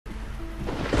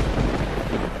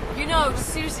Oh,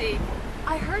 Susie,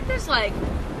 I heard there's like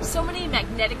so many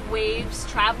magnetic waves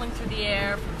traveling through the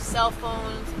air from cell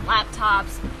phones and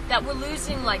laptops that we're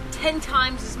losing like 10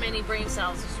 times as many brain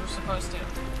cells as we're supposed to.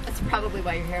 That's probably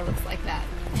why your hair looks like that.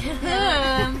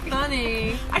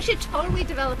 Funny. I should totally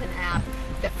develop an app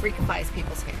that freakifies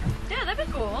people's hair. Yeah, that'd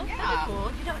be cool. Yeah. That'd be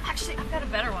cool. You know, actually, I've got a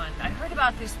better one. I heard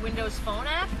about this Windows Phone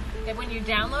app that when you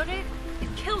download it, it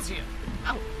kills you.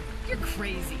 Oh, you're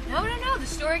crazy. No. The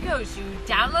story goes, you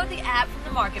download the app from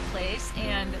the marketplace,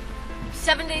 and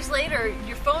 7 days later,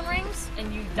 your phone rings,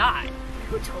 and you die.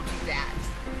 Who told you that?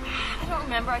 I don't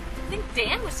remember. I think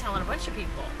Dan was telling a bunch of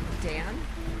people. Dan?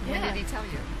 When Yeah. did he tell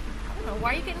you? I don't know.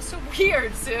 Why are you getting so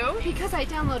weird, Sue? Because I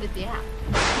downloaded the app.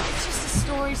 It's just a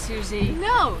story, Susie.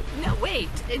 No, wait.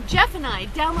 Jeff and I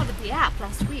downloaded the app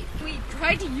last week. We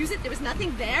tried to use it, there was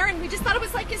nothing there, and we just thought it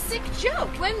was like a sick joke.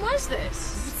 When was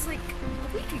this? It's like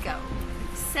a week ago.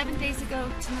 7 days ago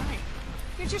tonight.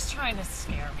 You're just trying to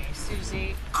scare me,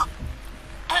 Susie.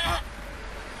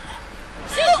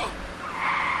 Susie!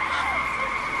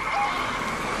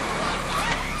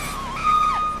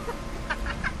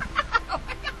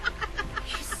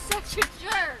 Such a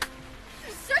jerk.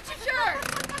 You're such a jerk.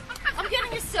 I'm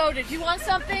getting a soda. Do you want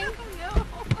something? No.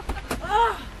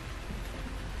 Ugh.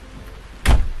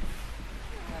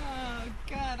 Oh,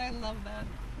 God, I love that.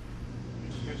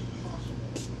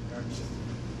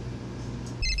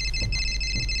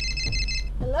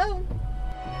 Hello?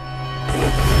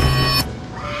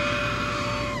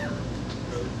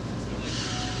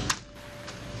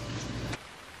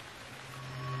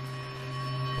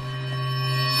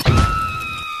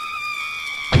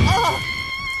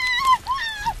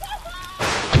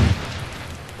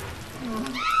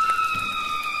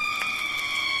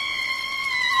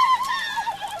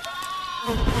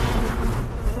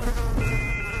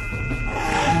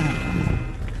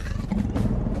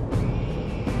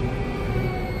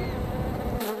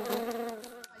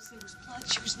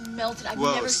 She was melted. I've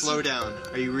Whoa, never slow seen... down.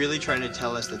 Are you really trying to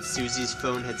tell us that Susie's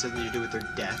phone had something to do with her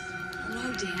death?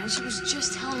 No, Dan. She was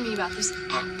just telling me about this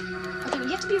app. Okay, but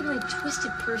you have to be a really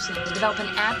twisted person to develop an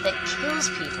app that kills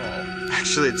people.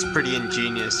 Actually, it's pretty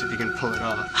ingenious if you can pull it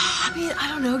off. I mean, I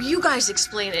don't know. You guys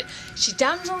explain it. She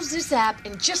downloads this app,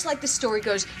 and just like the story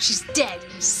goes, she's dead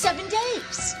in 7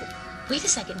 days. Wait a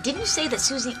second. Didn't you say that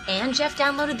Susie and Jeff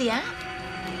downloaded the app?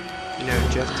 You know,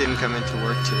 Jeff didn't come into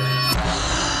work today.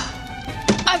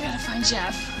 I gotta find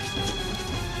Jeff.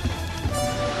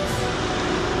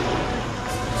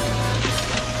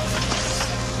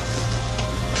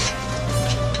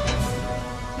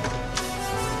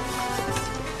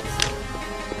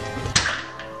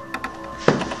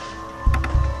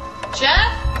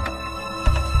 Jeff?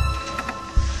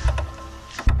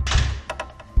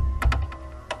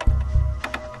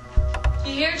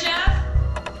 You here, Jeff?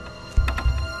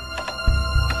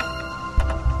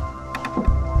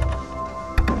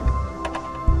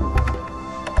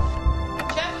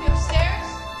 Jeff, you upstairs?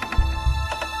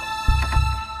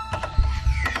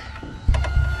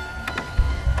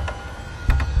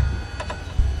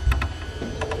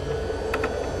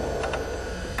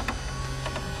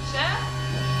 Jeff?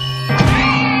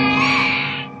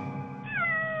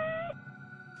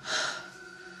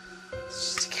 It's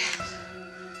just a cat.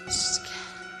 It's just a cat.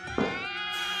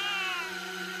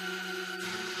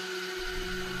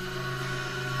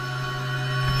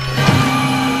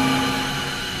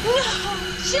 No,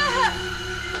 Jeff!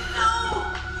 No!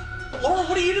 Laura,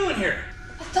 what are you doing here?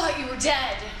 I thought you were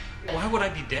dead. Why would I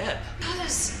be dead?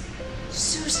 Because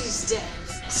Susie's dead.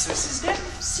 Susie's dead?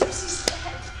 Susie's dead.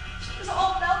 She was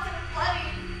all melted and bloody.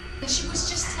 And she was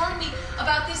just telling me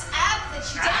about this app that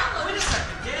she downloaded. Wait a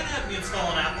second. Dan had me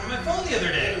install an app on my phone the other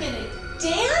Wait a day. minute.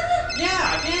 Dan?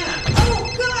 Yeah, Dan. Oh,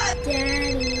 God!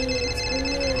 Daddy, it's me.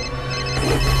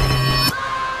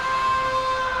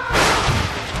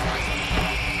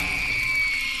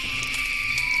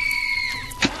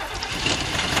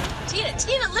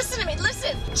 Tina, listen to me,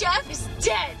 listen. Jeff is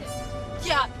dead.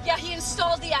 Yeah, he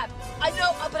installed the app. I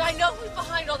know, but I know who's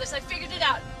behind all this. I figured it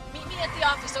out. Meet me at the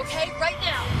office, okay? Right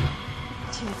now.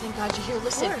 Tina, thank God you're here.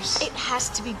 Listen, it has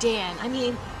to be Dan. I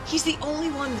mean, he's the only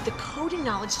one with the coding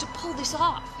knowledge to pull this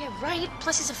off. Yeah, right.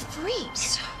 Plus, he's a freak.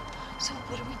 So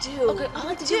what do we do? Okay, all I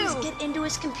have to do is get into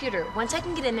his computer. Once I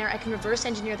can get in there, I can reverse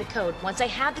engineer the code. Once I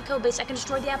have the code base, I can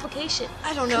destroy the application.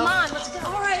 I don't know. Come on, let's go.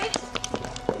 All right.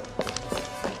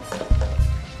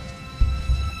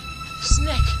 There's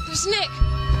Nick. There's Nick.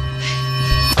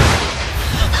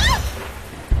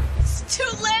 It's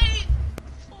too late.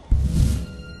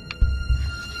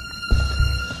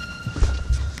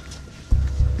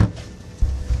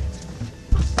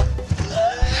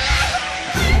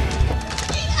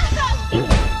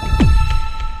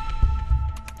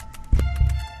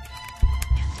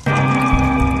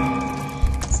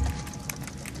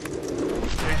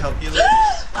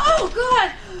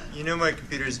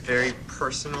 is very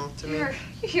personal to me. You're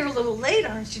here a little late,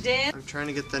 aren't you, Dan? I'm trying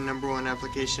to get the #1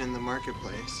 application in the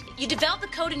marketplace. You developed the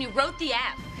code and you wrote the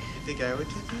app. You think I would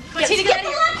take it? But Tina, get the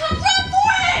laptop, run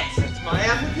for it! It's my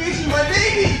application, my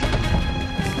baby!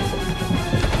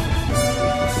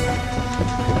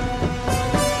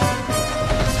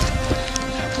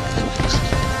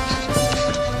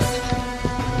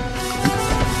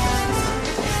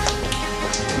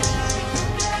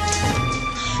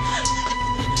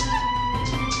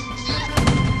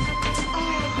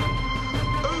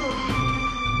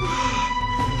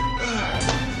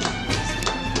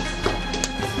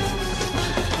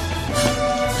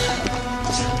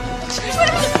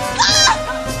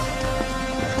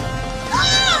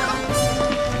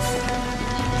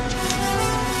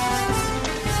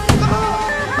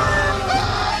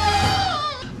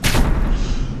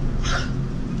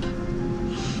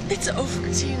 It's over,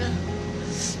 Tina.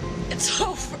 It's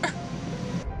over.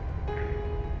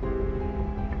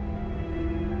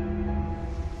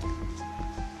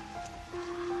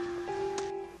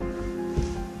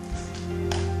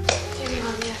 Here,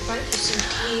 Mommy, I brought you some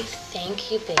tea.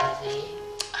 Thank you, baby.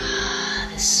 Ah,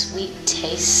 the sweet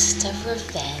taste of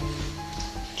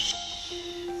revenge.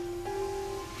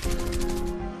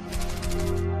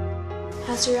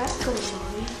 How's your app going,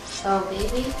 Mommy? Oh,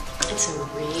 baby, it's a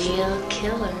real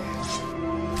killer.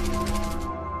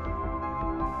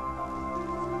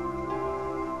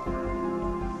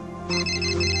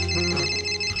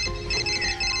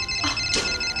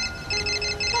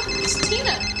 Oh, it's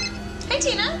Tina. Hey,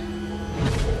 Tina.